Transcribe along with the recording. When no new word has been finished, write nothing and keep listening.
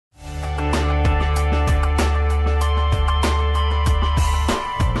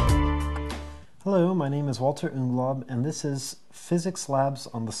Hello, my name is Walter Unglaub, and this is Physics Labs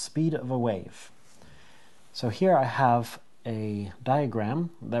on the Speed of a Wave. So here I have a diagram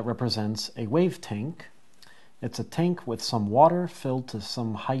that represents a wave tank. It's a tank with some water filled to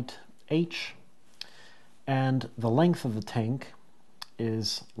some height h, and the length of the tank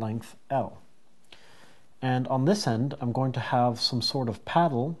is length L. And on this end, I'm going to have some sort of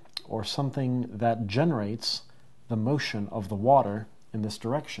paddle or something that generates the motion of the water in this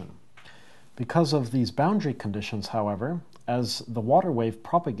direction. Because of these boundary conditions, however, as the water wave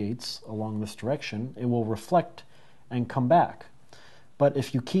propagates along this direction, it will reflect and come back. But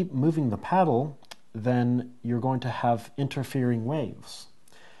if you keep moving the paddle, then you're going to have interfering waves.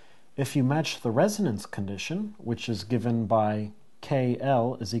 If you match the resonance condition, which is given by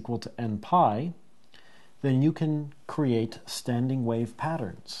KL is equal to n pi, then you can create standing wave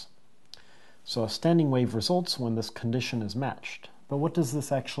patterns. So a standing wave results when this condition is matched. But what does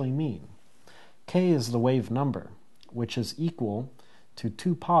this actually mean? K is the wave number, which is equal to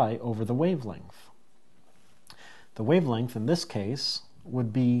 2 pi over the wavelength. The wavelength in this case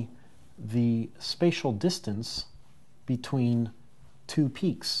would be the spatial distance between two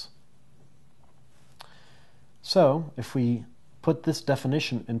peaks. So if we put this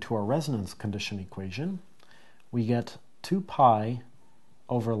definition into our resonance condition equation, we get 2 pi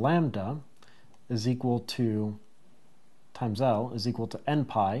over lambda is equal to times L is equal to n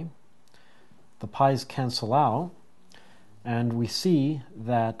pi. The pi's cancel out, and we see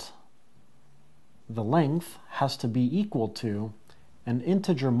that the length has to be equal to an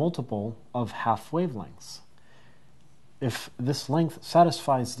integer multiple of half wavelengths. If this length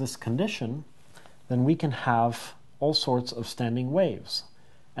satisfies this condition, then we can have all sorts of standing waves,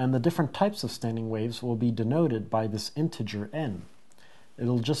 and the different types of standing waves will be denoted by this integer n.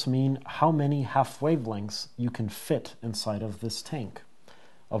 It'll just mean how many half wavelengths you can fit inside of this tank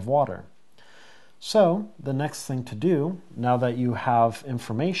of water. So the next thing to do, now that you have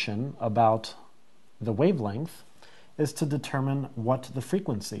information about the wavelength, is to determine what the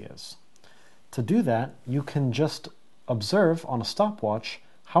frequency is. To do that, you can just observe on a stopwatch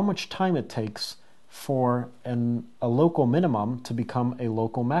how much time it takes for a local minimum to become a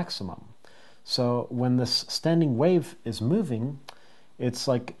local maximum. So when this standing wave is moving, it's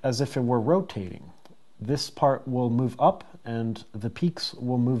like as if it were rotating. This part will move up and the peaks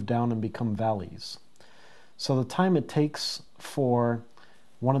will move down and become valleys. So the time it takes for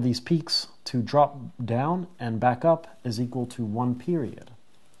one of these peaks to drop down and back up is equal to 1 period.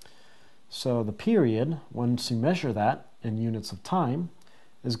 So the period, once you measure that in units of time,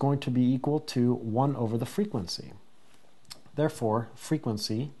 is going to be equal to 1 over the frequency. Therefore,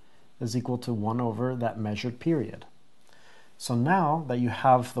 frequency is equal to 1 over that measured period. So now that you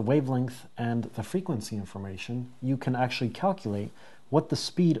have the wavelength and the frequency information, you can actually calculate what the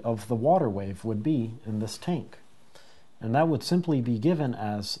speed of the water wave would be in this tank. And that would simply be given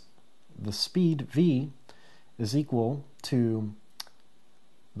as the speed v is equal to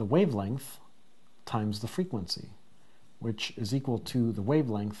the wavelength times the frequency, which is equal to the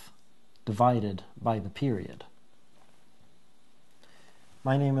wavelength divided by the period.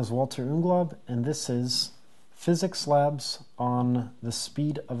 My name is Walter Unglaub, and this is Physics Labs on the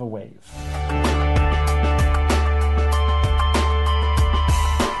Speed of a Wave.